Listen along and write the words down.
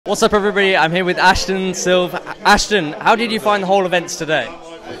What's up, everybody? I'm here with Ashton, Sylve. Ashton, how did you find the whole events today?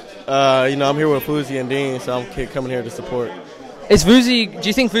 I'm here with Fousey and Dean, so I'm coming here to support. Is Fousey? Do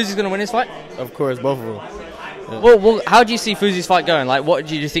you think Fousey's going to win his fight? Of course, both of them. Yeah. Well, how do you see Fousey's fight going? Like, what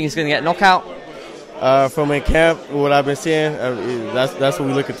do you think he's going to get knockout? From in camp, what I've been seeing, that's what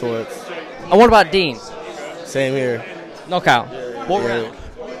we're looking towards. And what about Dean? Same here. Knockout. What round?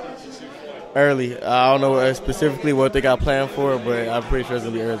 Early. I don't know specifically what they got planned for, but I'm pretty sure it's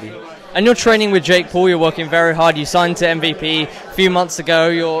going to be early. And you're training with Jake Paul, you're working very hard, you signed to MVP a few months ago,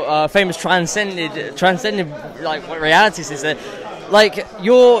 your famous transcended like reality sister. Like,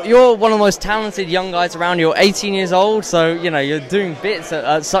 you're one of the most talented young guys around, you're 18 years old, so, you know, you're doing bits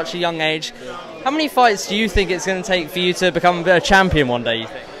at such a young age. How many fights do you think it's going to take for you to become a champion one day, you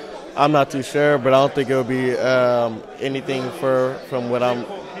think? I'm not too sure, but I don't think it'll be anything from what I'm...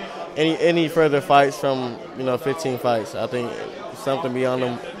 Any further fights from 15 fights. I think something beyond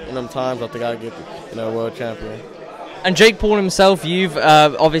them times. I think I'll get world champion. And Jake Paul himself, you've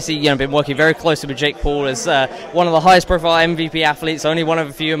obviously been working very closely with Jake Paul as one of the highest profile MVP athletes. Only one of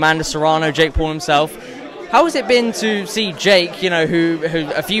a few. Amanda Serrano, Jake Paul himself. How has it been to see Jake, who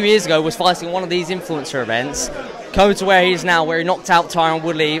a few years ago was fighting one of these influencer events, go to where he is now, where he knocked out Tyron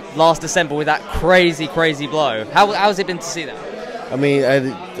Woodley last December with that crazy blow? How's it been to see that? I mean,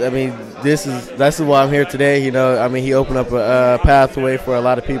 that's why I'm here today. He opened up a pathway for a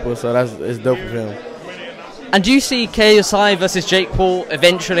lot of people, so it's dope of him. And do you see KSI versus Jake Paul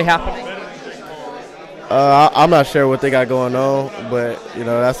eventually happening? I'm not sure what they got going on, but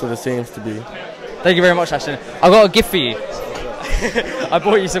that's what it seems to be. Thank you very much, Ashton. I got a gift for you. I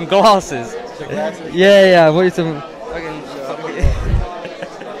bought you some glasses. The glasses? Yeah, I bought you some.